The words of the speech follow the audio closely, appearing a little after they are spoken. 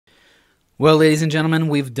Well, ladies and gentlemen,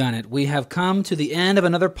 we've done it. We have come to the end of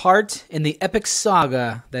another part in the epic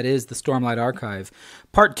saga that is the Stormlight Archive.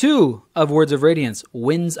 Part 2 of Words of Radiance,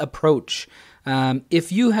 Wind's Approach.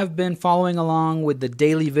 If you have been following along with the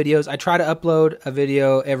daily videos, I try to upload a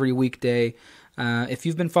video every weekday. If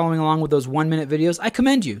you've been following along with those 1-minute videos, I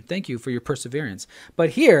commend you. Thank you for your perseverance. But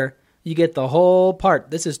here, you get the whole part.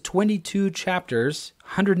 This is 22 chapters,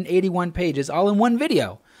 181 pages, all in one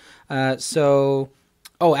video.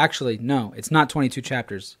 Oh, actually, no, it's not 22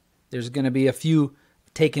 chapters. There's going to be a few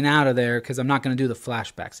taken out of there because I'm not going to do the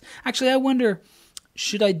flashbacks. Actually, I wonder,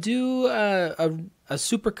 should I do a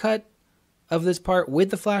supercut of this part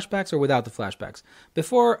with the flashbacks or without the flashbacks?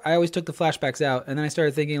 Before, I always took the flashbacks out, and then I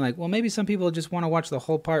started thinking, like, well, maybe some people just want to watch the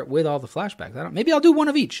whole part with all the flashbacks. Maybe I'll do one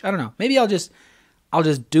of each. I don't know. Maybe I'll just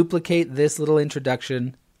duplicate this little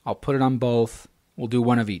introduction. I'll put it on both. We'll do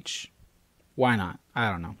one of each. Why not?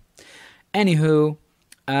 I don't know. Anywho,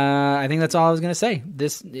 I think that's all I was going to say.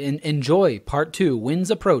 Enjoy Part 2, Wind's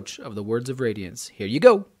Approach of the Words of Radiance. Here you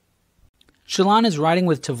go. Shallan is riding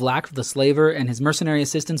with Tuvlak the Slaver and his mercenary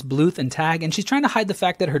assistants Bluth and Tag, and she's trying to hide the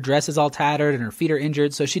fact that her dress is all tattered and her feet are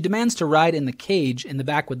injured, so she demands to ride in the cage in the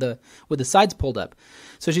back with the sides pulled up.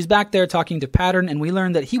 So she's back there talking to Pattern, and we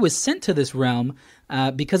learn that he was sent to this realm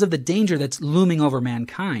because of the danger that's looming over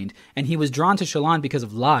mankind, and he was drawn to Shallan because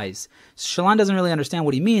of lies. Shallan doesn't really understand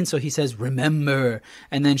what he means, so he says, "Remember."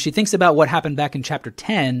 And then she thinks about what happened back in Chapter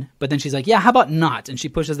 10, but then she's like, yeah, how about not? And she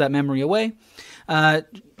pushes that memory away.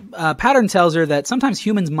 Pattern tells her that sometimes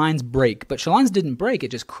humans' minds break, but Shallan's didn't break,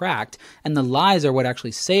 it just cracked, and the lies are what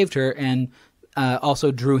actually saved her and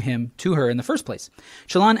also drew him to her in the first place.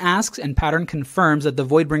 Shallan asks, and Pattern confirms that the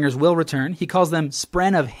Voidbringers will return. He calls them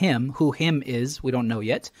Spren of Him, who Him is, we don't know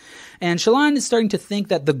yet. And Shallan is starting to think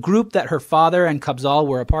that the group that her father and Kabzal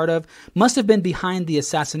were a part of must have been behind the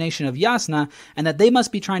assassination of Yasna, and that they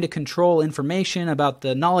must be trying to control information about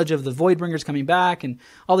the knowledge of the Voidbringers coming back and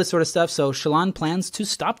all this sort of stuff, so Shallan plans to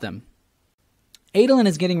stop them. Adolin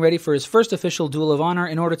is getting ready for his first official duel of honor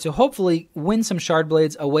in order to hopefully win some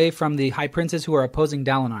Shardblades away from the High Princes who are opposing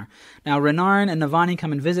Dalinar. Now, Renarin and Navani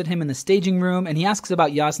come and visit him in the staging room, and he asks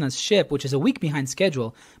about Yasna's ship, which is a week behind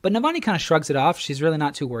schedule, but Navani kind of shrugs it off. She's really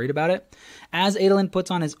not too worried about it. As Adolin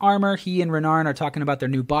puts on his armor, he and Renarin are talking about their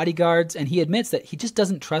new bodyguards, and he admits that he just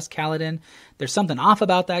doesn't trust Kaladin. There's something off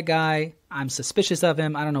about that guy. I'm suspicious of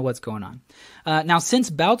him. I don't know what's going on. Now, since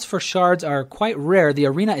bouts for shards are quite rare, the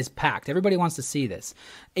arena is packed. Everybody wants to see this.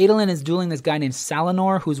 Adolin is dueling this guy named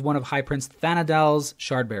Salanor, who's one of High Prince Thanadal's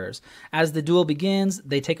shardbearers. As the duel begins,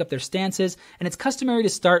 they take up their stances, and it's customary to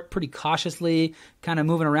start pretty cautiously, kind of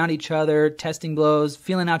moving around each other, testing blows,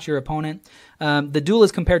 feeling out your opponent. The duel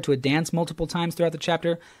is compared to a dance multiple times throughout the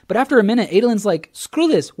chapter, but after a minute, Adolin's like, screw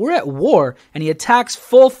this, we're at war, and he attacks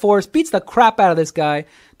full force, beats the crap out of this guy.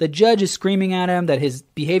 The judge is screaming at him that his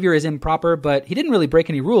behavior is improper, but he didn't really break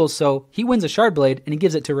any rules, so he wins a Shardblade, and he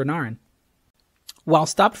gives it to Renarin. While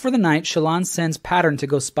stopped for the night, Shallan sends Pattern to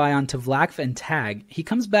go spy on Tuvlak and Tag. He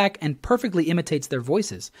comes back and perfectly imitates their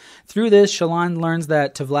voices. Through this, Shallan learns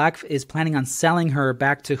that Tuvlak is planning on selling her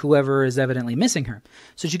back to whoever is evidently missing her.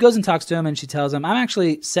 So she goes and talks to him, and she tells him, I'm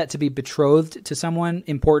actually set to be betrothed to someone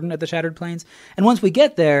important at the Shattered Plains, and once we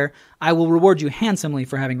get there, I will reward you handsomely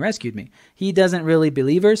for having rescued me. He doesn't really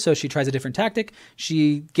believe her, so she tries a different tactic.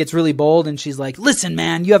 She gets really bold, and she's like, listen,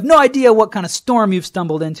 man, you have no idea what kind of storm you've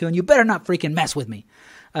stumbled into, and you better not freaking mess with me.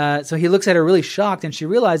 So he looks at her really shocked, and she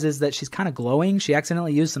realizes that she's kind of glowing. She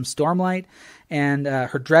accidentally used some stormlight, and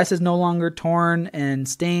her dress is no longer torn and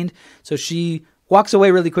stained. So she walks away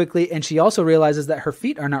really quickly, and she also realizes that her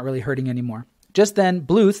feet are not really hurting anymore. Just then,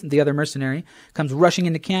 Bluth, the other mercenary, comes rushing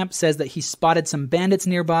into camp, says that he spotted some bandits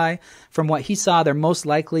nearby. From what he saw, they're most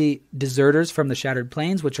likely deserters from the Shattered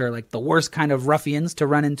Plains, which are like the worst kind of ruffians to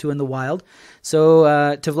run into in the wild. So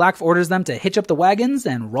Tuvlak orders them to hitch up the wagons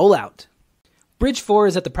and roll out. Bridge 4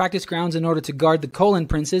 is at the practice grounds in order to guard the Kholin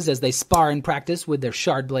princes as they spar in practice with their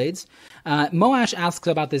shard blades. Moash asks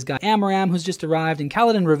about this guy Amaram who's just arrived, and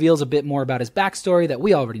Kaladin reveals a bit more about his backstory that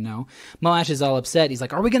we already know. Moash is all upset. He's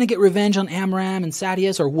like, are we going to get revenge on Amaram and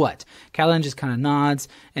Sadeas or what? Kaladin just kind of nods,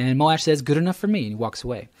 and Moash says, good enough for me, and he walks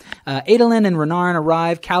away. Adolin and Renarin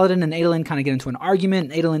arrive. Kaladin and Adolin kind of get into an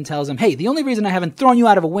argument, and Adolin tells him, hey, the only reason I haven't thrown you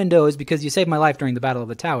out of a window is because you saved my life during the Battle of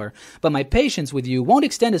the Tower, but my patience with you won't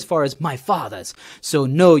extend as far as my father's, so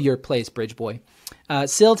know your place, Bridge Boy.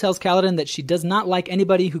 Syl tells Kaladin that she does not like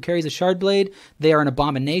anybody who carries a shard blade. They are an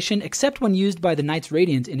abomination, except when used by the Knights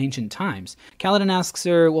Radiant in ancient times. Kaladin asks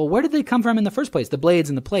her, well, where did they come from in the first place, the blades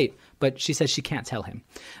and the plate? But she says she can't tell him.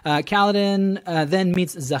 Kaladin then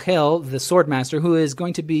meets Zahel, the swordmaster, who is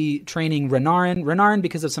going to be training Renarin. Renarin,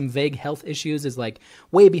 because of some vague health issues, is like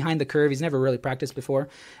way behind the curve. He's never really practiced before.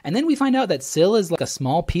 And then we find out that Syl is like a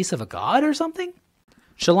small piece of a god or something?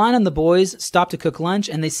 Shallan and the boys stop to cook lunch,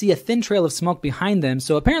 and they see a thin trail of smoke behind them,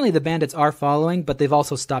 so apparently the bandits are following, but they've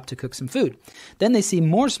also stopped to cook some food. Then they see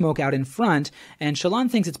more smoke out in front, and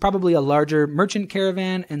Shallan thinks it's probably a larger merchant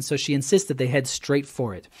caravan, and so she insists that they head straight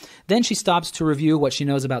for it. Then she stops to review what she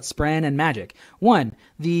knows about Spren and magic. 1.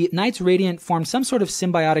 The Knights Radiant form some sort of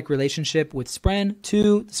symbiotic relationship with Spren.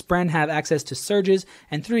 2. Spren have access to surges.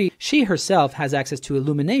 And 3. She herself has access to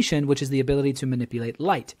illumination, which is the ability to manipulate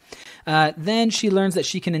light. Then she learns that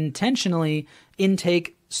she can intentionally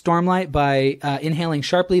intake stormlight by inhaling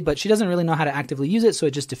sharply, but she doesn't really know how to actively use it, so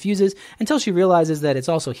it just diffuses until she realizes that it's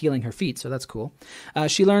also healing her feet, so that's cool.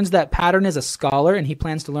 She learns that Pattern is a scholar, and he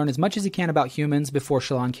plans to learn as much as he can about humans before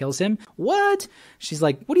Shallan kills him. What? She's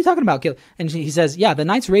like, what are you talking about? And he says, yeah, the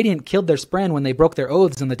Knights Radiant killed their Spren when they broke their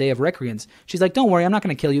oaths on the Day of Recreance. She's like, don't worry, I'm not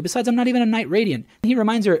going to kill you. Besides, I'm not even a Knight Radiant. And he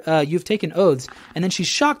reminds her, you've taken oaths, and then she's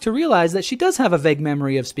shocked to realize that she does have a vague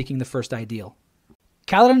memory of speaking the first ideal.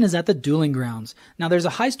 Kaladin is at the dueling grounds. Now, there's a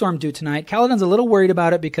high storm due tonight. Kaladin's a little worried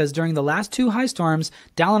about it because during the last 2 high storms,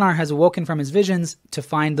 Dalinar has awoken from his visions to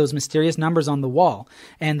find those mysterious numbers on the wall,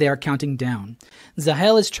 and they are counting down.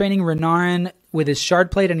 Zahel is training Renarin with his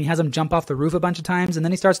shard plate, and he has him jump off the roof a bunch of times, and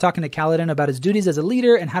then he starts talking to Kaladin about his duties as a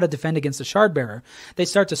leader and how to defend against a shard bearer. They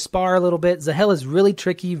start to spar a little bit. Zahel is really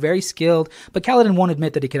tricky, very skilled, but Kaladin won't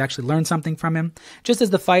admit that he could actually learn something from him. Just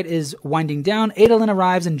as the fight is winding down, Adolin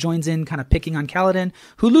arrives and joins in, kind of picking on Kaladin,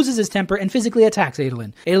 who loses his temper and physically attacks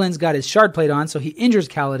Adolin. Adolin's got his shard plate on, so he injures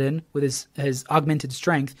Kaladin with his augmented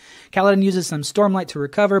strength. Kaladin uses some stormlight to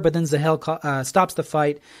recover, but then Zahel stops the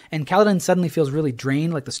fight, and Kaladin suddenly feels really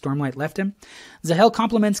drained, like the stormlight left him. Zahel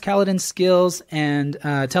compliments Kaladin's skills and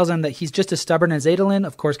tells him that he's just as stubborn as Adolin.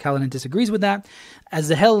 Of course, Kaladin disagrees with that. As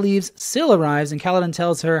Zahel leaves, Syl arrives, and Kaladin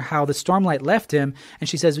tells her how the stormlight left him, and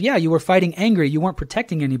she says, yeah, you were fighting angry, you weren't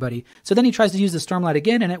protecting anybody. So then he tries to use the stormlight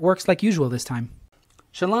again, and it works like usual this time.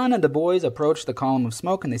 Shallan and the boys approach the column of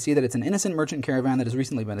smoke, and they see that it's an innocent merchant caravan that has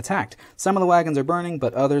recently been attacked. Some of the wagons are burning,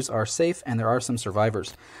 but others are safe, and there are some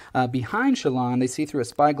survivors. Behind Shallan, they see through a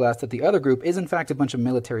spyglass that the other group is in fact a bunch of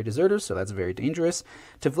military deserters, so that's very dangerous.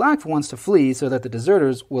 Tvlakv wants to flee so that the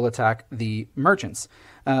deserters will attack the merchants.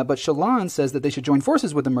 But Shallan says that they should join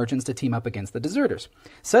forces with the merchants to team up against the deserters.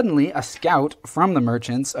 Suddenly, a scout from the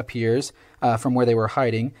merchants appears from where they were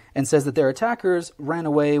hiding and says that their attackers ran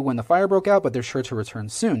away when the fire broke out, but they're sure to return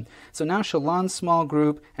soon. So now Shallan's small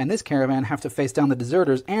group and this caravan have to face down the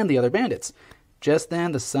deserters and the other bandits. Just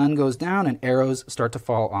then, the sun goes down and arrows start to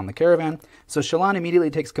fall on the caravan. So Shallan immediately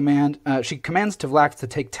takes command. She commands Tvlakv to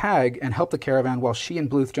take tag and help the caravan while she and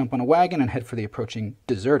Bluth jump on a wagon and head for the approaching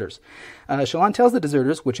deserters. Shallan tells the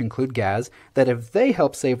deserters, which include Gaz, that if they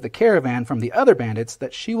help save the caravan from the other bandits,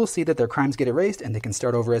 that she will see that their crimes get erased and they can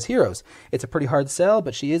start over as heroes. It's a pretty hard sell,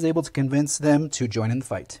 but she is able to convince them to join in the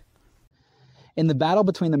fight. In the battle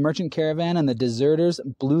between the merchant caravan and the deserters,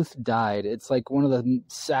 Bluth died. It's like one of the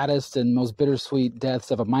saddest and most bittersweet deaths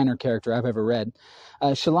of a minor character I've ever read.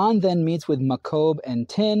 Shallan then meets with Makob and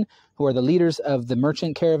Tin, who are the leaders of the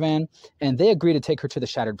merchant caravan, and they agree to take her to the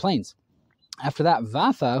Shattered Plains. After that,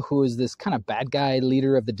 Vatha, who is this kind of bad guy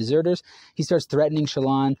leader of the deserters, he starts threatening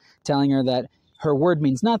Shallan, telling her that her word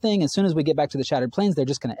means nothing. As soon as we get back to the Shattered Plains, they're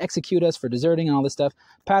just going to execute us for deserting and all this stuff.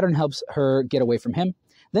 Pattern helps her get away from him.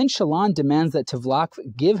 Then Shallan demands that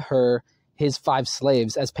Tvlakv give her his 5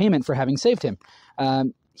 slaves as payment for having saved him.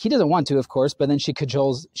 He doesn't want to, of course, but then she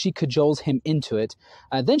cajoles him into it.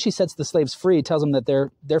 Then she sets the slaves free, tells them that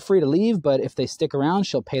they're free to leave, but if they stick around,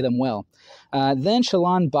 she'll pay them well. Then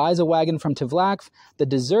Shallan buys a wagon from Tvlakv. The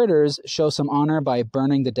deserters show some honor by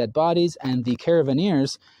burning the dead bodies, and the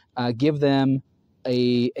caravaneers give them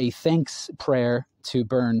a thanks prayer to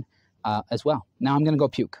burn as well. Now I'm going to go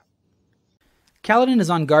puke. Kaladin is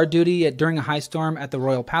on guard duty during a high storm at the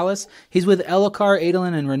Royal Palace. He's with Elhokar,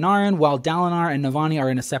 Adolin, and Renarin, while Dalinar and Navani are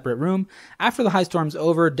in a separate room. After the high storm's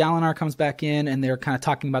over, Dalinar comes back in, and they're kind of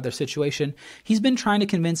talking about their situation. He's been trying to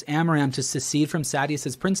convince Amaram to secede from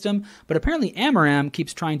Sadeas' princedom, but apparently Amaram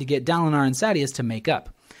keeps trying to get Dalinar and Sadeas to make up.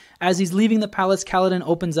 As he's leaving the palace, Kaladin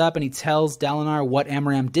opens up and he tells Dalinar what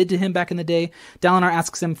Amaram did to him back in the day. Dalinar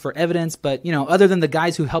asks him for evidence, but, other than the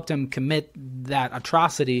guys who helped him commit that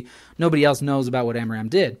atrocity, nobody else knows about what Amaram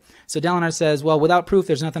did. So Dalinar says, well, without proof,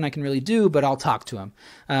 there's nothing I can really do, but I'll talk to him.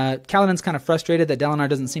 Kaladin's kind of frustrated that Dalinar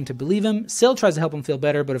doesn't seem to believe him. Syl tries to help him feel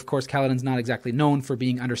better, but of course Kaladin's not exactly known for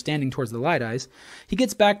being understanding towards the Light Eyes. He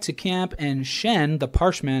gets back to camp, and Shen, the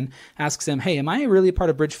Parshman, asks him, hey, am I really a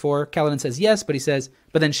part of Bridge 4? Kaladin says yes,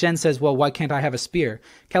 but then Shen says, well, why can't I have a spear?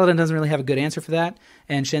 Kaladin doesn't really have a good answer for that,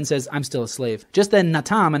 and Shen says, I'm still a slave. Just then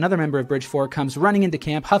Natam, another member of Bridge 4, comes running into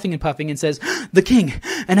camp, huffing and puffing, and says, the king,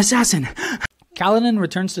 an assassin! Kaladin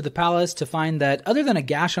returns to the palace to find that, other than a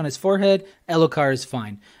gash on his forehead, Elhokar is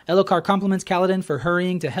fine. Elhokar compliments Kaladin for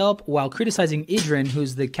hurrying to help, while criticizing Idrin,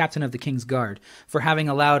 who's the captain of the king's guard, for having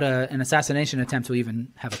allowed an assassination attempt to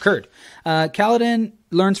even have occurred. Kaladin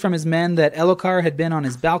learns from his men that Elhokar had been on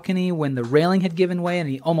his balcony when the railing had given way and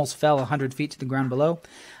he almost fell 100 feet to the ground below.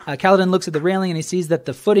 Kaladin looks at the railing and he sees that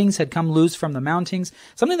the footings had come loose from the mountings,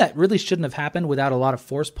 something that really shouldn't have happened without a lot of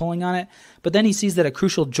force pulling on it. But then he sees that a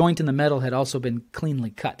crucial joint in the metal had also been cleanly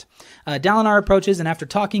cut. Dalinar approaches, and after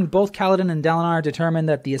talking, both Kaladin and Dalinar determine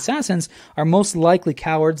that the assassins are most likely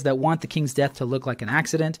cowards that want the king's death to look like an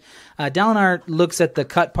accident. Dalinar looks at the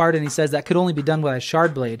cut part and he says that could only be done with a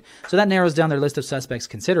shard blade, so that narrows down their list of suspects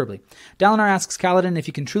considerably. Dalinar asks Kaladin if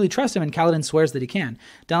he can truly trust him, and Kaladin swears that he can.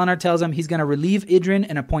 Dalinar tells him he's going to relieve Idrin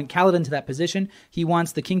and appoint Kaladin to that position. He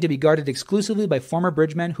wants the king to be guarded exclusively by former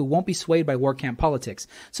bridgemen who won't be swayed by war camp politics.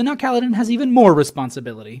 So now Kaladin has even more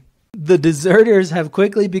responsibility. The deserters have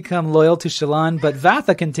quickly become loyal to Shallan, but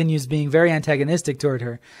Vatha continues being very antagonistic toward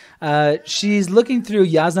her. She's looking through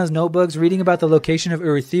Yasna's notebooks, reading about the location of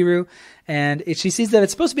Urithiru, and she sees that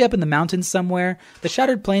it's supposed to be up in the mountains somewhere. The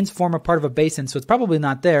Shattered Plains form a part of a basin, so it's probably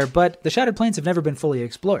not there, but the Shattered Plains have never been fully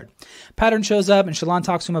explored. Pattern shows up, and Shallan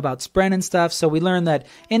talks to him about Spren and stuff, so we learn that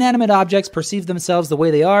inanimate objects perceive themselves the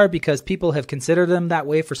way they are because people have considered them that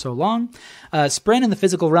way for so long. Spren in the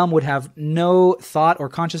physical realm would have no thought or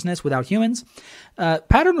consciousness without humans.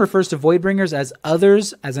 Pattern refers to Voidbringers as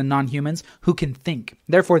others, as in non-humans, who can think.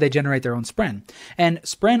 Therefore, they generate their own Spren. And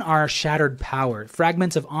Spren are shattered power,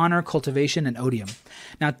 fragments of honor, cultivation, and odium.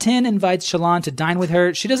 Now, Tin invites Shallan to dine with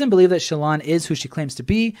her. She doesn't believe that Shallan is who she claims to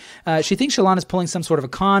be. She thinks Shallan is pulling some sort of a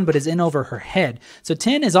con, but is in over her head. So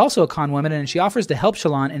Tin is also a con woman, and she offers to help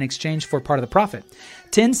Shallan in exchange for part of the profit.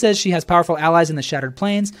 Tin says she has powerful allies in the Shattered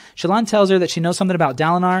Plains. Shallan tells her that she knows something about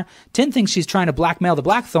Dalinar. Tin thinks she's trying to blackmail the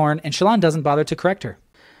Blackthorn, and Shallan doesn't bother to correct her.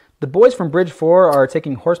 The boys from Bridge 4 are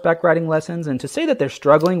taking horseback riding lessons, and to say that they're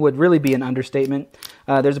struggling would really be an understatement.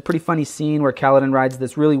 There's a pretty funny scene where Kaladin rides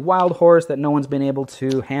this really wild horse that no one's been able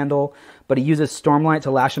to handle, but he uses Stormlight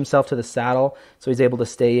to lash himself to the saddle, so he's able to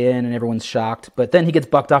stay in, and everyone's shocked. But then he gets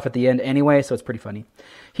bucked off at the end anyway, so it's pretty funny.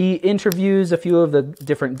 He interviews a few of the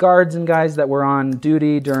different guards and guys that were on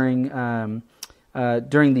duty during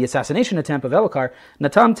the assassination attempt of Elhokar.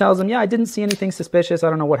 Natam tells him, yeah, I didn't see anything suspicious,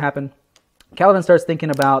 I don't know what happened. Kaladin starts thinking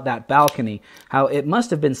about that balcony, how it must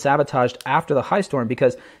have been sabotaged after the high storm,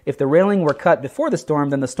 because if the railing were cut before the storm,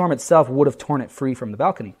 then the storm itself would have torn it free from the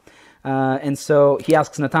balcony. And so he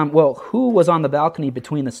asks Natam, well, who was on the balcony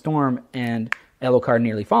between the storm and Elhokar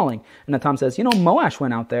nearly falling? And Natam says, Moash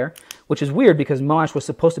went out there, which is weird because Moash was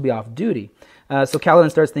supposed to be off duty. So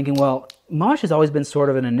Kaladin starts thinking, well, Moash has always been sort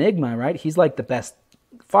of an enigma, right? He's like the best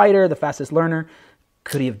fighter, the fastest learner.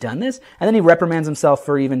 Could he have done this? And then he reprimands himself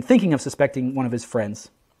for even thinking of suspecting one of his friends.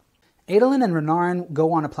 Adolin and Renarin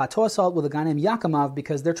go on a plateau assault with a guy named Yakimov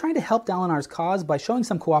because they're trying to help Dalinar's cause by showing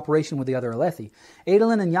some cooperation with the other Alethi.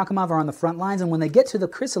 Adolin and Yakimov are on the front lines, and when they get to the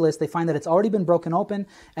chrysalis, they find that it's already been broken open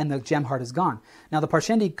and the gem heart is gone. Now, the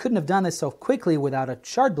Parshendi couldn't have done this so quickly without a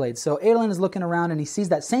shard blade, so Adolin is looking around and he sees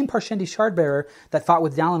that same Parshendi shard bearer that fought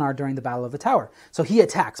with Dalinar during the Battle of the Tower. So he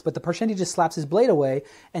attacks, but the Parshendi just slaps his blade away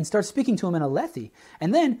and starts speaking to him in Alethi.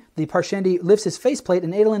 And then the Parshendi lifts his faceplate,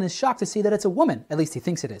 and Adolin is shocked to see that it's a woman. At least he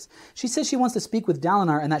thinks it is. She says she wants to speak with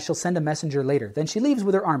Dalinar and that she'll send a messenger later. Then she leaves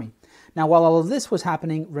with her army. Now, while all of this was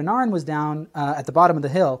happening, Renarin was down at the bottom of the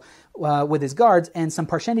hill with his guards, and some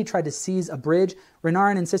Parshendi tried to seize a bridge.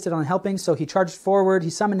 Renarin insisted on helping, so he charged forward, he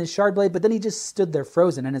summoned his shard blade, but then he just stood there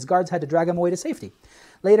frozen, and his guards had to drag him away to safety.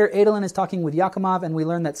 Later, Adolin is talking with Yakimov, and we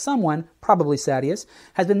learn that someone, probably Sadeas,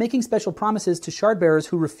 has been making special promises to shardbearers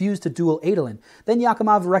who refuse to duel Adolin. Then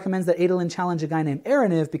Yakimov recommends that Adolin challenge a guy named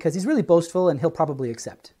Araniv because he's really boastful and he'll probably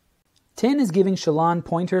accept. Tin is giving Shallan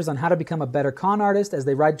pointers on how to become a better con artist as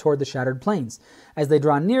they ride toward the Shattered Plains. As they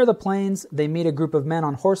draw near the plains, they meet a group of men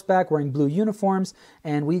on horseback wearing blue uniforms,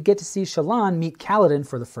 and we get to see Shallan meet Kaladin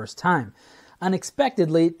for the first time.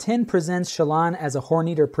 Unexpectedly, Tin presents Shallan as a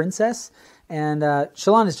Horneater princess, and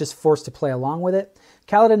Shallan is just forced to play along with it.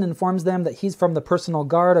 Kaladin informs them that he's from the personal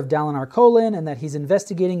guard of Dalinar Kholin and that he's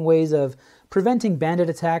investigating ways of preventing bandit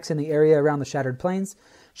attacks in the area around the Shattered Plains.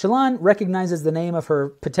 Shallan recognizes the name of her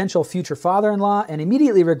potential future father-in-law and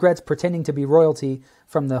immediately regrets pretending to be royalty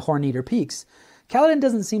from the Horneater Peaks. Kaladin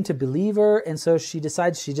doesn't seem to believe her, and so she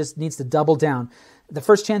decides she just needs to double down. The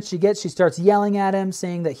first chance she gets, she starts yelling at him,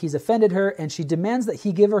 saying that he's offended her, and she demands that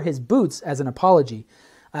he give her his boots as an apology.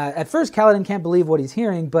 At first, Kaladin can't believe what he's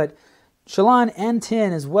hearing, but Shallan and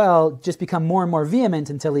Tin as well just become more and more vehement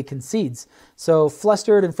until he concedes. So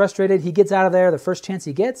flustered and frustrated, he gets out of there the first chance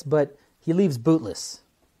he gets, but he leaves bootless.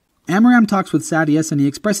 Amaram talks with Sadeas and he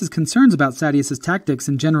expresses concerns about Sadeas' tactics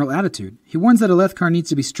and general attitude. He warns that Alethkar needs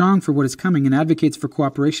to be strong for what is coming and advocates for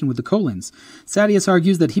cooperation with the Kholins. Sadeas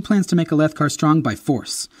argues that he plans to make Alethkar strong by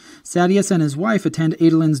force. Sadeas and his wife attend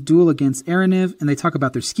Adolin's duel against Araniv and they talk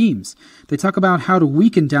about their schemes. They talk about how to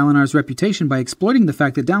weaken Dalinar's reputation by exploiting the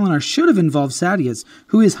fact that Dalinar should have involved Sadeas,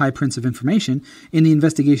 who is High Prince of Information, in the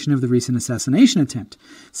investigation of the recent assassination attempt.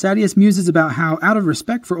 Sadeas muses about how, out of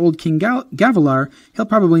respect for old King Gavilar, he'll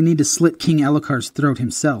probably need to slit King Elhokar's throat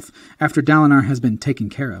himself after Dalinar has been taken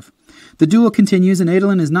care of. The duel continues and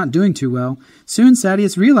Adolin is not doing too well. Soon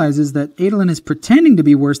Sadeas realizes that Adolin is pretending to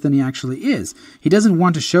be worse than he actually is. He doesn't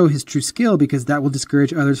want to show his true skill because that will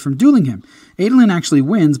discourage others from dueling him. Adolin actually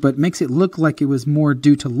wins but makes it look like it was more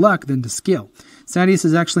due to luck than to skill. Sadeas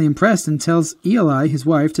is actually impressed and tells Eli, his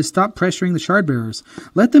wife, to stop pressuring the Shardbearers.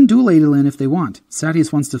 Let them duel Adolin if they want.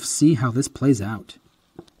 Sadeas wants to see how this plays out.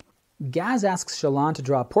 Gaz asks Shallan to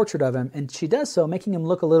draw a portrait of him, and she does so, making him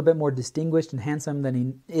look a little bit more distinguished and handsome than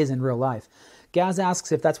he is in real life. Gaz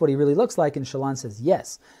asks if that's what he really looks like, and Shallan says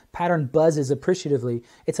yes. Pattern buzzes appreciatively.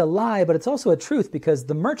 It's a lie, but it's also a truth, because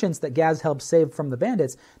the merchants that Gaz helped save from the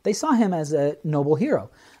bandits, they saw him as a noble hero.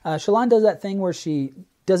 Shallan does that thing where she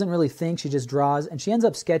doesn't really think, she just draws, and she ends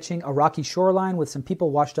up sketching a rocky shoreline with some people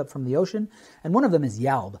washed up from the ocean, and one of them is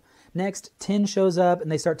Yalb. Next, Tin shows up, and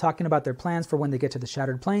they start talking about their plans for when they get to the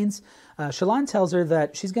Shattered Plains. Shallan tells her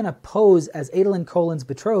that she's going to pose as Adolin Kholin's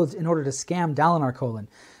betrothed in order to scam Dalinar Kholin.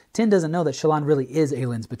 Tin doesn't know that Shallan really is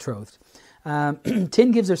Aelin's betrothed.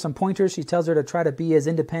 Tin gives her some pointers. She tells her to try to be as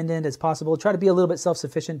independent as possible, try to be a little bit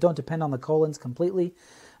self-sufficient, don't depend on the Kholins completely.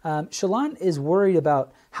 Shallan is worried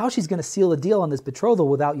about how she's going to seal a deal on this betrothal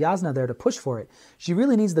without Yasna there to push for it. She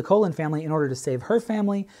really needs the Kholin family in order to save her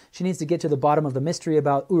family. She needs to get to the bottom of the mystery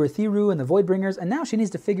about Urithiru and the Voidbringers, and now she needs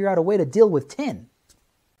to figure out a way to deal with Tin.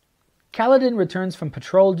 Kaladin returns from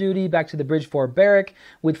patrol duty back to the Bridge 4 barrack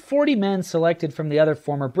with 40 men selected from the other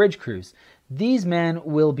former bridge crews. These men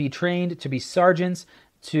will be trained to be sergeants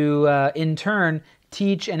to, in turn,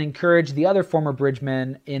 teach and encourage the other former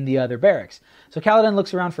bridgemen in the other barracks. So Kaladin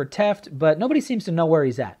looks around for Teft, but nobody seems to know where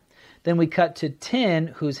he's at. Then we cut to Tin,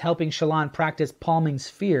 who's helping Shallan practice palming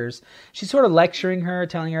spheres. She's sort of lecturing her,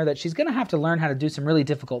 telling her that she's going to have to learn how to do some really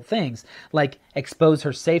difficult things, like expose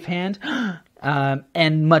her safe hand,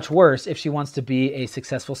 and much worse if she wants to be a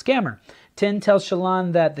successful scammer. Tin tells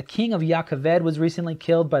Shallan that the king of Yakaved was recently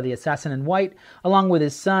killed by the assassin in white, along with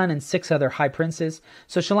his son and 6 other high princes.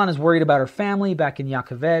 So Shallan is worried about her family back in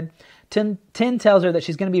Yakaved. Tin tells her that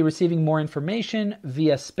she's going to be receiving more information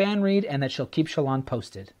via Spanreed and that she'll keep Shallan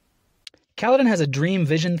posted. Kaladin has a dream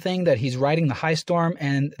vision thing that he's riding the high storm,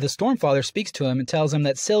 and the Stormfather speaks to him and tells him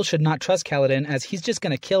that Syl should not trust Kaladin as he's just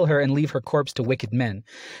going to kill her and leave her corpse to wicked men.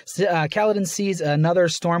 Kaladin sees another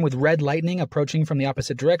storm with red lightning approaching from the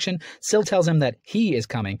opposite direction. Syl tells him that he is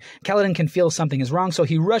coming. Kaladin can feel something is wrong, so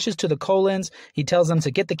he rushes to the Kholins. He tells them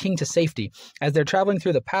to get the king to safety. As they're traveling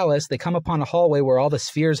through the palace, they come upon a hallway where all the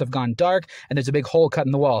spheres have gone dark, and there's a big hole cut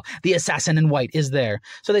in the wall. The assassin in white is there.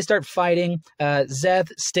 So they start fighting. Szeth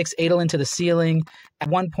sticks Adolin to the ceiling. At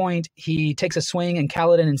one point, he takes a swing and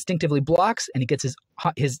Kaladin instinctively blocks, and he gets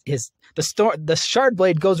the shard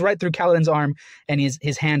blade goes right through Kaladin's arm, and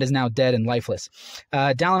his hand is now dead and lifeless.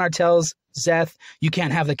 Dalinar tells Szeth, "You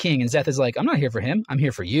can't have the king," and Szeth is like, "I'm not here for him, I'm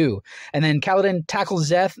here for you." And then Kaladin tackles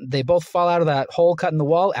Szeth. They both fall out of that hole cut in the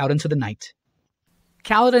wall out into the night.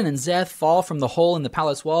 Kaladin and Szeth fall from the hole in the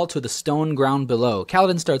palace wall to the stone ground below.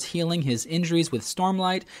 Kaladin starts healing his injuries with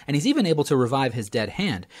Stormlight, and he's even able to revive his dead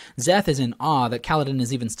hand. Szeth is in awe that Kaladin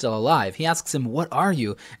is even still alive. He asks him, "What are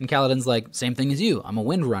you?" And Kaladin's like, "Same thing as you, I'm a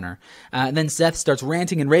Windrunner." And then Szeth starts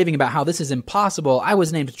ranting and raving about how this is impossible, I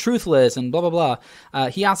was named Truthless, and blah, blah, blah.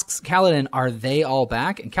 He asks Kaladin, are they all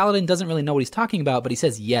back? And Kaladin doesn't really know what he's talking about, but he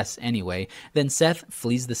says yes anyway. Then Szeth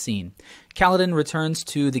flees the scene. Kaladin returns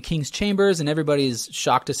to the king's chambers, and everybody's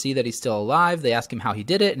shocked to see that he's still alive. They ask him how he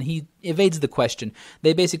did it, and he evades the question.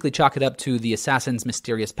 They basically chalk it up to the assassin's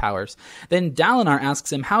mysterious powers. Then Dalinar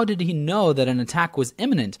asks him how did he know that an attack was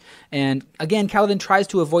imminent? And again, Kaladin tries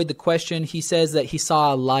to avoid the question. He says that he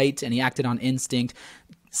saw a light and he acted on instinct.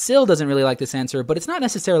 Syl doesn't really like this answer, but it's not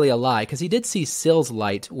necessarily a lie, because he did see Syl's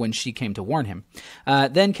light when she came to warn him.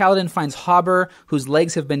 Then Kaladin finds Hobber, whose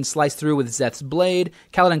legs have been sliced through with Szeth's blade.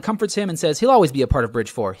 Kaladin comforts him and says he'll always be a part of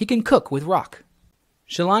Bridge 4. He can cook with rock.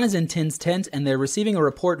 Shallan is in Tin's tent, and they're receiving a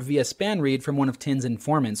report via span read from one of Tin's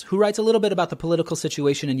informants, who writes a little bit about the political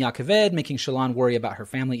situation in Jah Keved, making Shallan worry about her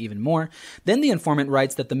family even more. Then the informant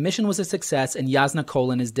writes that the mission was a success and Jasnah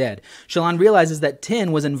Kholin is dead. Shallan realizes that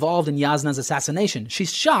Tin was involved in Jasnah's assassination.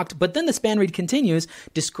 She's shocked, but then the span read continues,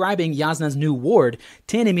 describing Jasnah's new ward.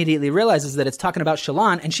 Tin immediately realizes that it's talking about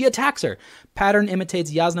Shallan, and she attacks her. Pattern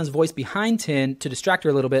imitates Jasnah's voice behind Tin to distract her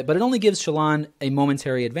a little bit, but it only gives Shallan a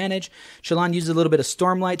momentary advantage. Shallan uses a little bit of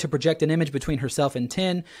Stormlight to project an image between herself and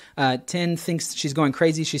Tin. Tin thinks she's going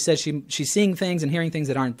crazy. She says she's seeing things and hearing things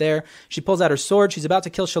that aren't there. She pulls out her sword. She's about to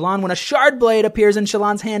kill Shallan when a shard blade appears in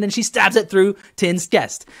Shallan's hand and she stabs it through Tin's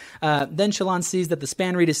chest. Then Shallan sees that the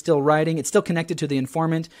span read is still writing. It's still connected to the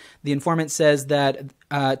informant. The informant says that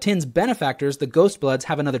Tin's benefactors, the Ghostbloods,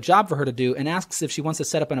 have another job for her to do and asks if she wants to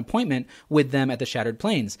set up an appointment with them at the Shattered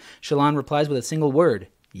Plains. Shallan replies with a single word,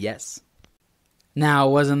 yes. Now,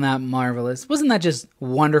 wasn't that marvelous? Wasn't that just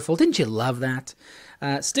wonderful? Didn't you love that?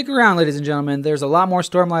 Stick around, ladies and gentlemen. There's a lot more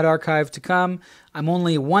Stormlight Archive to come. I'm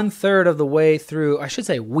only 1/3 of the way through. I should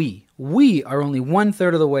say we are only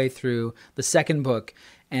 1/3 of the way through the second book.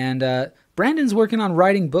 And Brandon's working on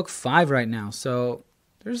writing book 5 right now. So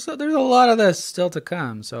there's a lot of this still to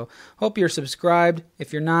come. So hope you're subscribed.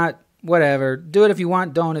 If you're not, whatever. Do it if you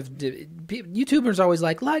want. Don't. If YouTubers always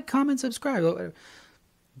like, comment, subscribe.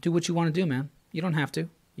 Do what you want to do, man. You don't have to.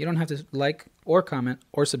 You don't have to like or comment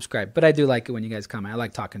or subscribe. But I do like it when you guys comment. I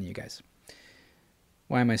like talking to you guys.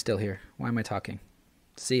 Why am I still here? Why am I talking?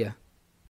 See ya.